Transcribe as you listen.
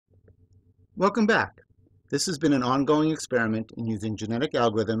Welcome back. This has been an ongoing experiment in using genetic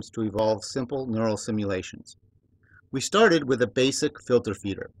algorithms to evolve simple neural simulations. We started with a basic filter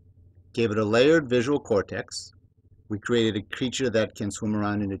feeder, gave it a layered visual cortex. We created a creature that can swim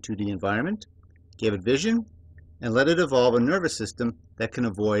around in a 2D environment, gave it vision, and let it evolve a nervous system that can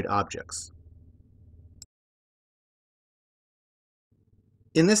avoid objects.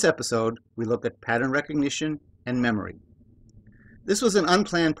 In this episode, we look at pattern recognition and memory. This was an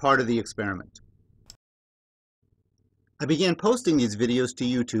unplanned part of the experiment. I began posting these videos to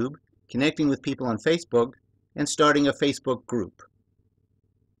YouTube, connecting with people on Facebook, and starting a Facebook group.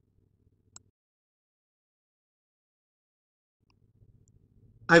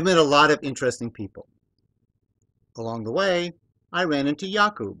 I've met a lot of interesting people. Along the way, I ran into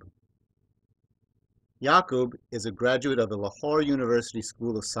Yaqub. Yaqub is a graduate of the Lahore University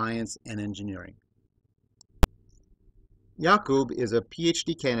School of Science and Engineering. Yaqub is a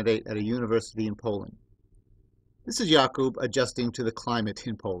PhD candidate at a university in Poland. This is Yaqub adjusting to the climate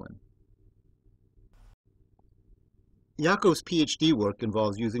in Poland. Yaqub's PhD work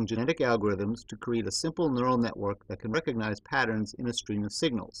involves using genetic algorithms to create a simple neural network that can recognize patterns in a stream of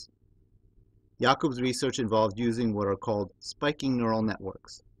signals. Yaqub's research involves using what are called spiking neural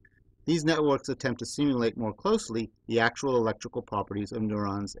networks. These networks attempt to simulate more closely the actual electrical properties of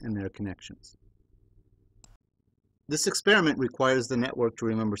neurons and their connections. This experiment requires the network to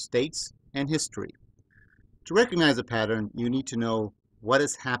remember states and history. To recognize a pattern, you need to know what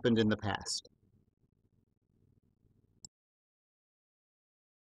has happened in the past.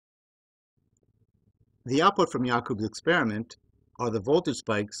 The output from Yaqub's experiment are the voltage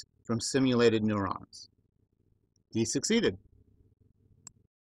spikes from simulated neurons. He succeeded.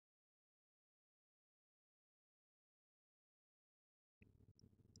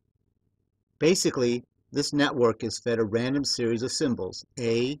 Basically, this network is fed a random series of symbols,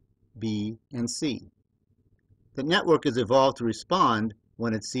 A, B, and C. The network is evolved to respond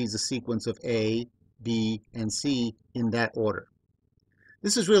when it sees a sequence of A, B, and C in that order.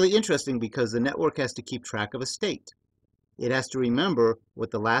 This is really interesting because the network has to keep track of a state. It has to remember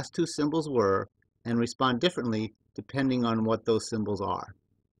what the last two symbols were and respond differently depending on what those symbols are.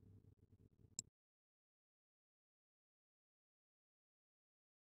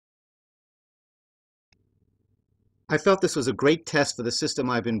 I felt this was a great test for the system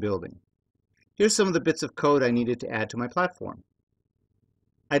I've been building. Here's some of the bits of code I needed to add to my platform.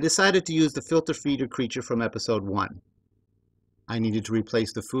 I decided to use the filter feeder creature from episode 1. I needed to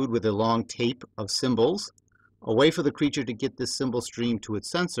replace the food with a long tape of symbols, a way for the creature to get this symbol stream to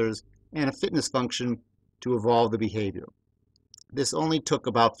its sensors, and a fitness function to evolve the behavior. This only took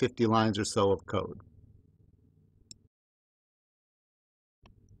about 50 lines or so of code.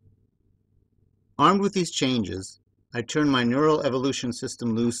 Armed with these changes, I turned my neural evolution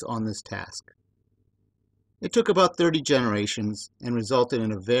system loose on this task. It took about 30 generations and resulted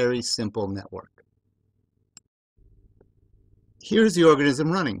in a very simple network. Here's the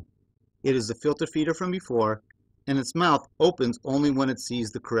organism running. It is the filter feeder from before, and its mouth opens only when it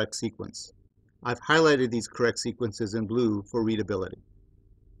sees the correct sequence. I've highlighted these correct sequences in blue for readability.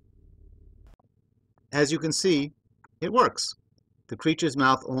 As you can see, it works. The creature's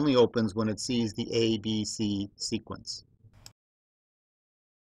mouth only opens when it sees the A, B, C sequence.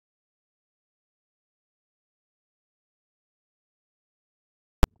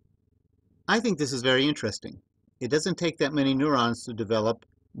 I think this is very interesting. It doesn't take that many neurons to develop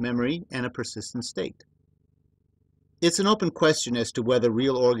memory and a persistent state. It's an open question as to whether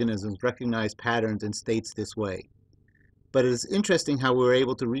real organisms recognize patterns and states this way. But it is interesting how we were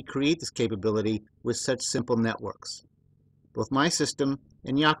able to recreate this capability with such simple networks. Both my system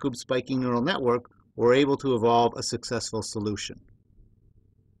and Yaqub's spiking neural network were able to evolve a successful solution.